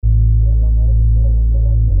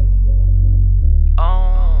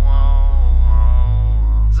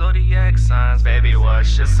signs, baby,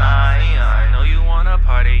 what's your sign? I know you wanna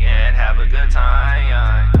party and have a good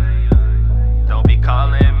time. Don't be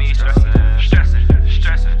calling me stressing.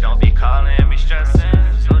 Don't be calling me stressing.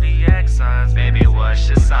 Zodiac signs, baby, what's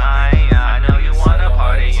your sign? I know you wanna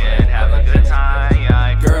party and have a good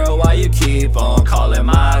time. Girl, why you keep on calling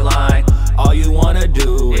my line? All you wanna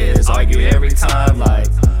do is argue every time,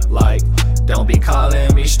 like, don't be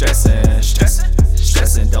calling me stressing.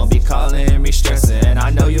 Don't be calling me stressing. I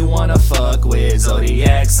know you wanna fuck with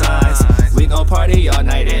Zodiac signs. We gon' party all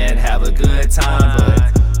night and have a good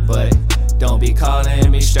time, but don't be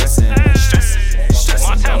calling me stressing.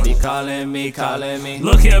 Don't be calling me.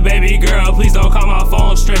 Look here, baby girl, please don't call my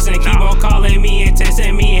phone stressing. Keep on calling me and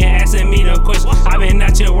texting me and asking me the questions. I've been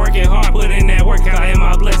out here working hard, putting that work out in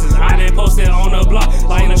my blessings. I been posted on the block,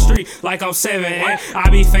 like in the street, like I'm 7. And I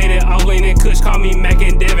be faded, off lean and kush, call me Mac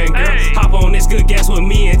and Devin. Girl, hop on this good gas with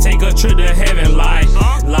me and take a trip to heaven. Like,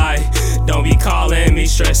 don't be calling me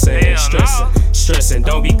stressing.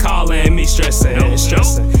 Don't be calling me stressing.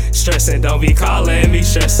 Don't be calling me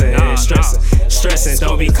stressing.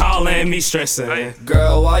 Don't be calling me stressing.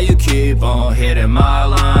 Girl, why you keep on hitting my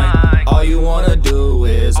line? All you wanna do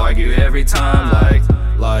is argue every time,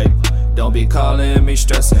 like, don't be calling me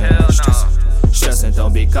stressing.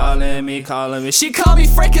 Don't be calling me. She call me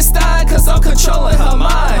Frankenstein cause I'm controlling her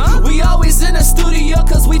mind. We always in the studio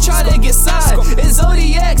cause we try to get signed. It's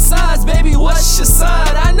Zodiac signs, baby, what's your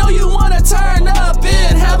sign? I know you wanna turn up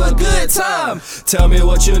and have a good time. Tell me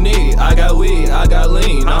what you need. I got weed, I got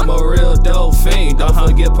lean. I'm a real dope fiend. Don't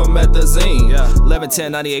forget promethazine.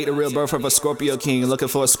 11/10/98, the real birth of a Scorpio King. Looking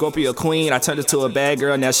for a Scorpio Queen. I turned her to a bad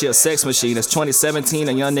girl, now she a sex machine. It's 2017,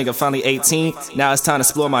 a young nigga finally 18. Now it's time to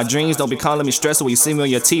explore my dreams. Don't be calling me stressed when you see me on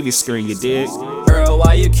your TV screen, you dig? Girl,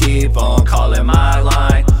 why you keep on calling my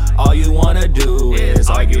line? All you wanna do is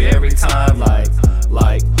argue every time,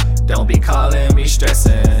 like, don't be calling me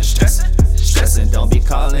stressing. Don't be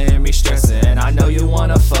calling me stressing. I know you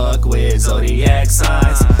wanna fuck with Zodiac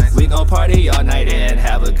signs. We gon' party all night and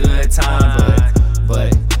have a good time,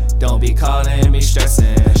 but don't be calling me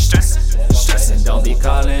stressing. Don't be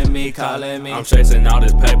calling me. I'm chasing all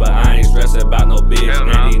this paper, I ain't stressing about no bitch.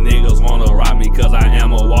 And these niggas wanna rob me cause I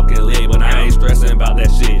am a walking leg. But I ain't stressing about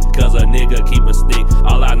that shit cause a nigga keep a stick.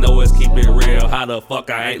 All I know is keep it real, how the fuck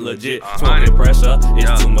I ain't legit. Smoking pressure,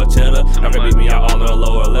 it's too much cheddar. Never beat me out on the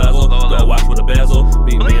lower level. Go watch with a bezel,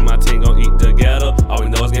 beat me and my team gon' eat together. All we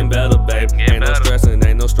know is getting better, babe. Ain't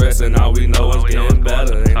no stressing, all we know is getting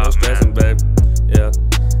better. Ain't no stressing, babe. Yeah,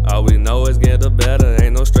 all we know is getting better.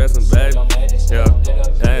 Ain't no stressing, babe. Yeah,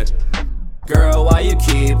 hey. Girl, why you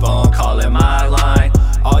keep on calling my line?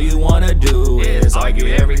 All you wanna do is argue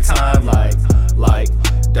every time, like,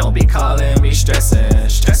 don't be calling me stressing.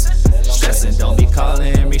 Don't be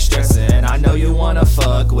calling me stressing. I know you wanna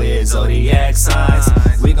fuck with Zodiac signs.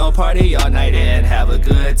 We gon' party all night and have a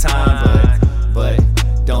good time, but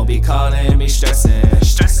don't be calling me stressing.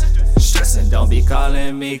 Don't be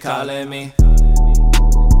calling me.